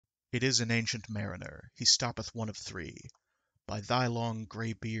It is an ancient mariner, he stoppeth one of three. By thy long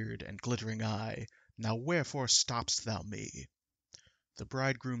grey beard and glittering eye, now wherefore stopp'st thou me? The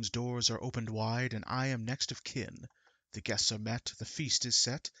bridegroom's doors are opened wide, and I am next of kin. The guests are met, the feast is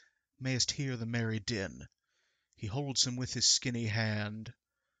set, mayst hear the merry din. He holds him with his skinny hand.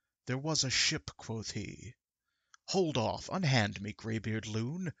 There was a ship, quoth he. Hold off, unhand me, greybeard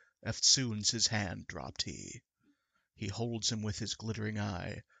loon. Eftsoons his hand dropped he. He holds him with his glittering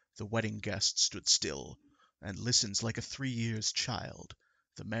eye. The wedding guest stood still, and listens like a 3 years' child.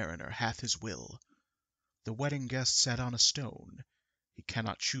 The mariner hath his will. The wedding guest sat on a stone. He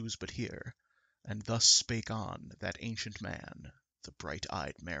cannot choose but hear, and thus spake on that ancient man, the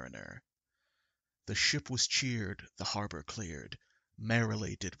bright-eyed mariner. The ship was cheered, the harbour cleared.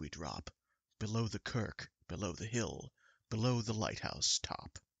 Merrily did we drop, below the kirk, below the hill, below the lighthouse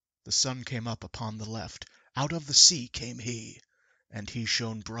top. The sun came up upon the left, out of the sea came he, and he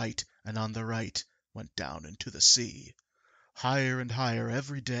shone bright, and on the right went down into the sea. Higher and higher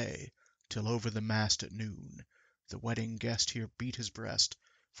every day, till over the mast at noon, the wedding guest here beat his breast,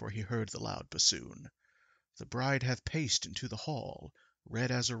 for he heard the loud bassoon. The bride hath paced into the hall,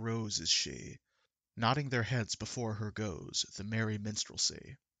 red as a rose is she. Nodding their heads before her goes the merry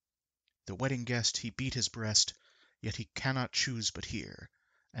minstrelsy. The wedding guest he beat his breast, yet he cannot choose but hear,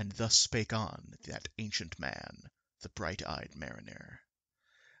 and thus spake on that ancient man, the bright-eyed mariner.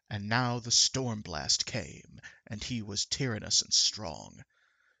 And now the storm blast came, and he was tyrannous and strong.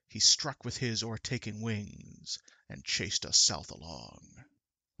 He struck with his o'ertaking wings, and chased us south along.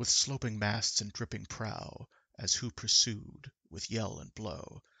 With sloping masts and dripping prow, as who pursued, with yell and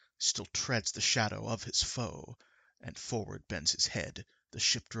blow, still treads the shadow of his foe, and forward bends his head. The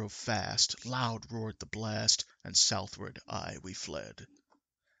ship drove fast, loud roared the blast, and southward aye we fled.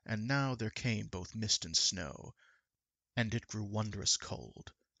 And now there came both mist and snow, and it grew wondrous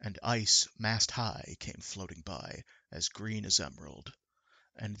cold, and ice mast high came floating by, as green as emerald.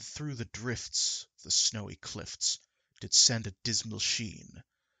 And through the drifts the snowy cliffs did send a dismal sheen,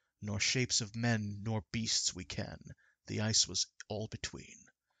 nor shapes of men nor beasts we ken, the ice was all between.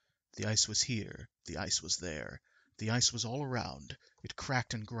 The ice was here, the ice was there, the ice was all around. It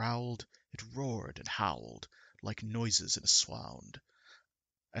cracked and growled, it roared and howled, like noises in a swound.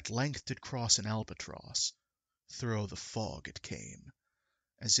 At length did cross an albatross, through the fog it came.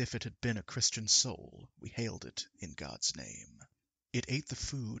 As if it had been a Christian soul, we hailed it in God's name. It ate the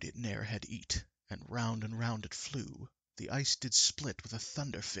food it ne'er had eat, and round it flew. The ice did split with a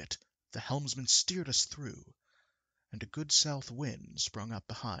thunder fit, the helmsman steered us through. And a good south wind sprung up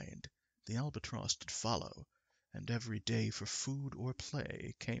behind, the albatross did follow, and every day for food or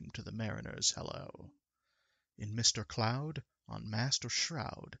play came to the mariner's hello. In mist or cloud, on mast or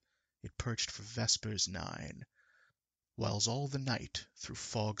shroud, it perched for vespers 9, whiles all the night through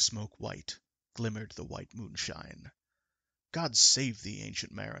fog smoke white glimmered the white moonshine. God save thee,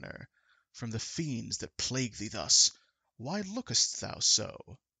 ancient mariner, from the fiends that plague thee thus. Why lookest thou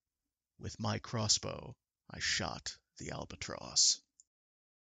so? With my crossbow I shot the albatross.